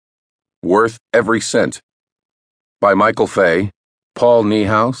Worth Every Cent by Michael Faye, Paul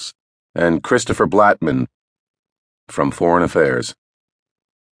Niehaus, and Christopher Blattman from Foreign Affairs.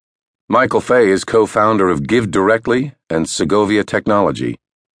 Michael Faye is co-founder of Give Directly and Segovia Technology.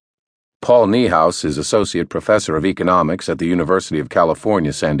 Paul Niehaus is Associate Professor of Economics at the University of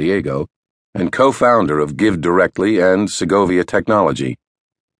California, San Diego, and co-founder of Give Directly and Segovia Technology.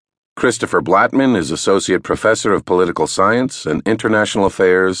 Christopher Blattman is Associate Professor of Political Science and International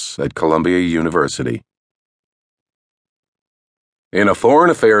Affairs at Columbia University. In a Foreign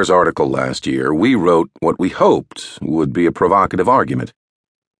Affairs article last year, we wrote what we hoped would be a provocative argument.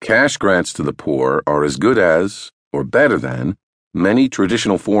 Cash grants to the poor are as good as, or better than, many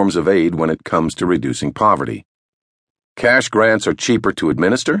traditional forms of aid when it comes to reducing poverty. Cash grants are cheaper to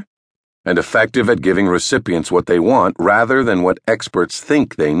administer and effective at giving recipients what they want rather than what experts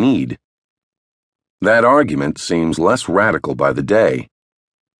think they need. That argument seems less radical by the day.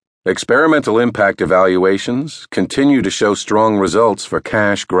 Experimental impact evaluations continue to show strong results for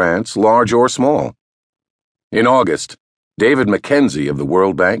cash grants, large or small. In August, David McKenzie of the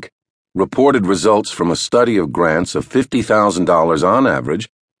World Bank reported results from a study of grants of $50,000 on average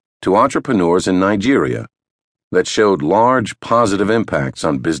to entrepreneurs in Nigeria that showed large positive impacts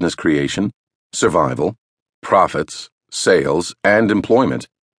on business creation, survival, profits, sales, and employment,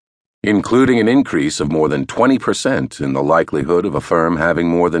 including an increase of more than 20% in the likelihood of a firm having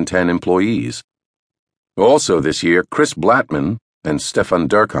more than 10 employees. Also this year, Chris Blattman and Stefan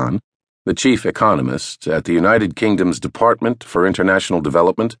Durkan, the chief economist at the United Kingdom's Department for International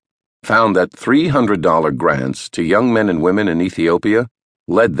Development, found that $300 grants to young men and women in Ethiopia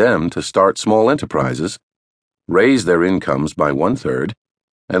led them to start small enterprises, raised their incomes by 1/3,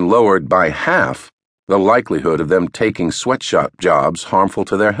 and lowered by half the likelihood of them taking sweatshop jobs harmful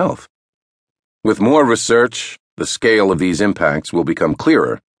to their health. With more research, the scale of these impacts will become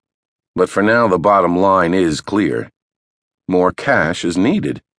clearer, but for now the bottom line is clear. More cash is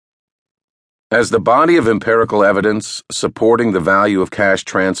needed. As the body of empirical evidence supporting the value of cash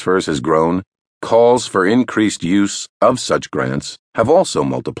transfers has grown, calls for increased use of such grants have also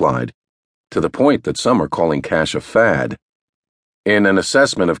multiplied, to the point that some are calling cash a fad. In an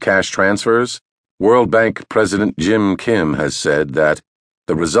assessment of cash transfers, World Bank President Jim Kim has said that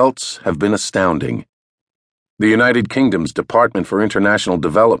the results have been astounding. The United Kingdom's Department for International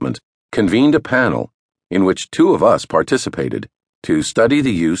Development convened a panel in which two of us participated to study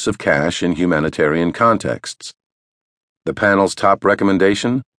the use of cash in humanitarian contexts. The panel's top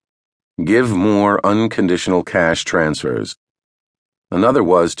recommendation: give more unconditional cash transfers. Another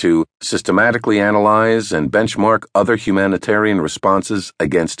was to systematically analyze and benchmark other humanitarian responses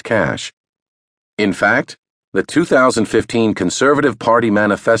against cash. In fact, the 2015 Conservative Party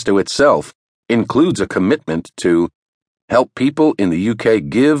manifesto itself includes a commitment to help people in the UK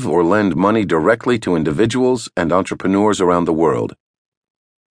give or lend money directly to individuals and entrepreneurs around the world.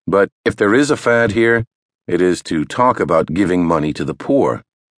 But if there is a fad here, it is to talk about giving money to the poor.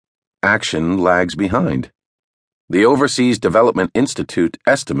 Action lags behind. The Overseas Development Institute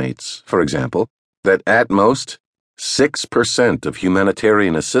estimates, for example, that at most 6% of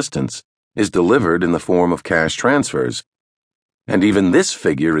humanitarian assistance is delivered in the form of cash transfers, and even this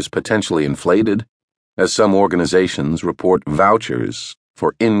figure is potentially inflated, as some organizations report vouchers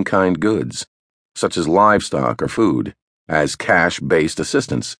for in-kind goods, such as livestock or food, as cash-based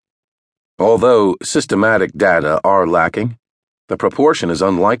assistance. Although systematic data are lacking, the proportion is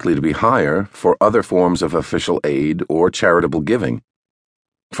unlikely to be higher for other forms of official aid or charitable giving.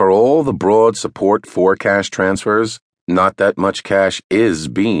 For all the broad support for cash transfers, not that much cash is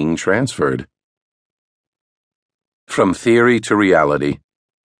being transferred. From theory to reality.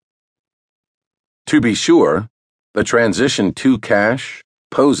 To be sure, the transition to cash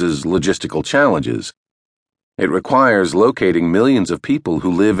poses logistical challenges. It requires locating millions of people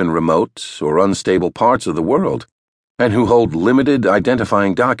who live in remote or unstable parts of the world and who hold limited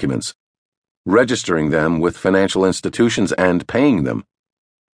identifying documents, registering them with financial institutions and paying them.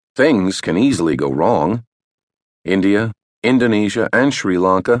 Things can easily go wrong. India, Indonesia, and Sri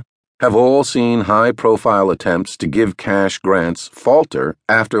Lanka have all seen high-profile attempts to give cash grants falter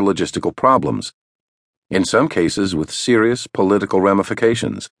after logistical problems, in some cases with serious political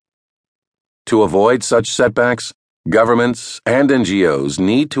ramifications. To avoid such setbacks, governments and NGOs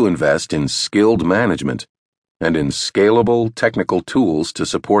need to invest in skilled management and in scalable technical tools to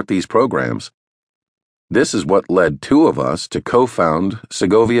support these programs. This is what led two of us to co-found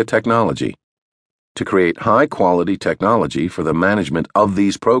Segovia Technology, to create high-quality technology for the management of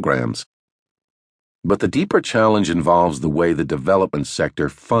these programs. But the deeper challenge involves the way the development sector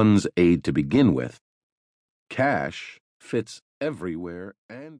funds aid to begin with. Cash fits everywhere and